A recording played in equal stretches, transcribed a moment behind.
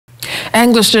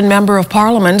Angliston Member of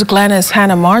Parliament Glenys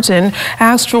Hannah Martin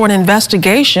asked for an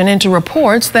investigation into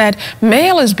reports that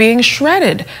mail is being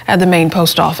shredded at the main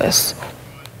post office.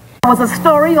 There was a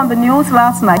story on the news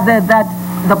last night that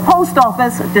the post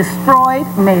office destroyed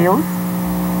mail,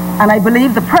 and I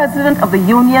believe the president of the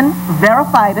union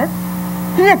verified it.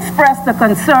 He expressed the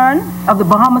concern of the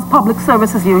Bahamas Public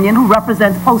Services Union, who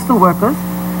represents postal workers.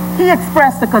 He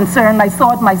expressed the concern, I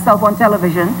saw it myself on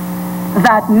television,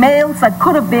 that mails that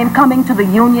could have been coming to the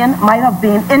union might have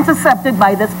been intercepted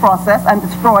by this process and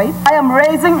destroyed. I am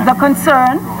raising the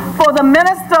concern for the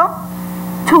minister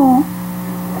to,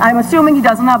 I'm assuming he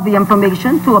doesn't have the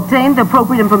information, to obtain the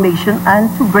appropriate information and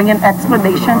to bring an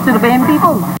explanation to the Bahamian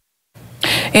people.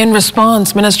 In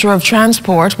response, Minister of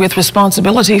Transport with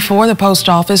responsibility for the post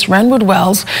office, Renwood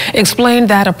Wells, explained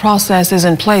that a process is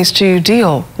in place to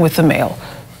deal with the mail.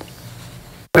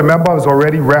 The member has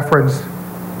already referenced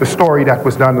the story that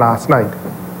was done last night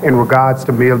in regards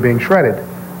to mail being shredded.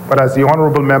 But as the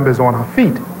honorable member is on her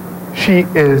feet, she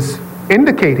is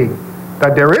indicating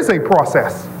that there is a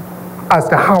process as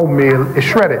to how mail is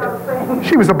shredded.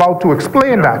 She was about to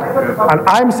explain that. And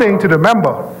I'm saying to the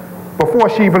member, before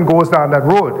she even goes down that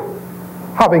road,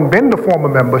 having been the former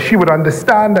member, she would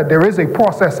understand that there is a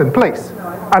process in place.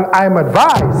 And I'm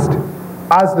advised,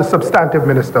 as the substantive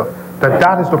minister, that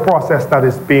that is the process that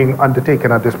is being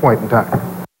undertaken at this point in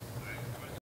time.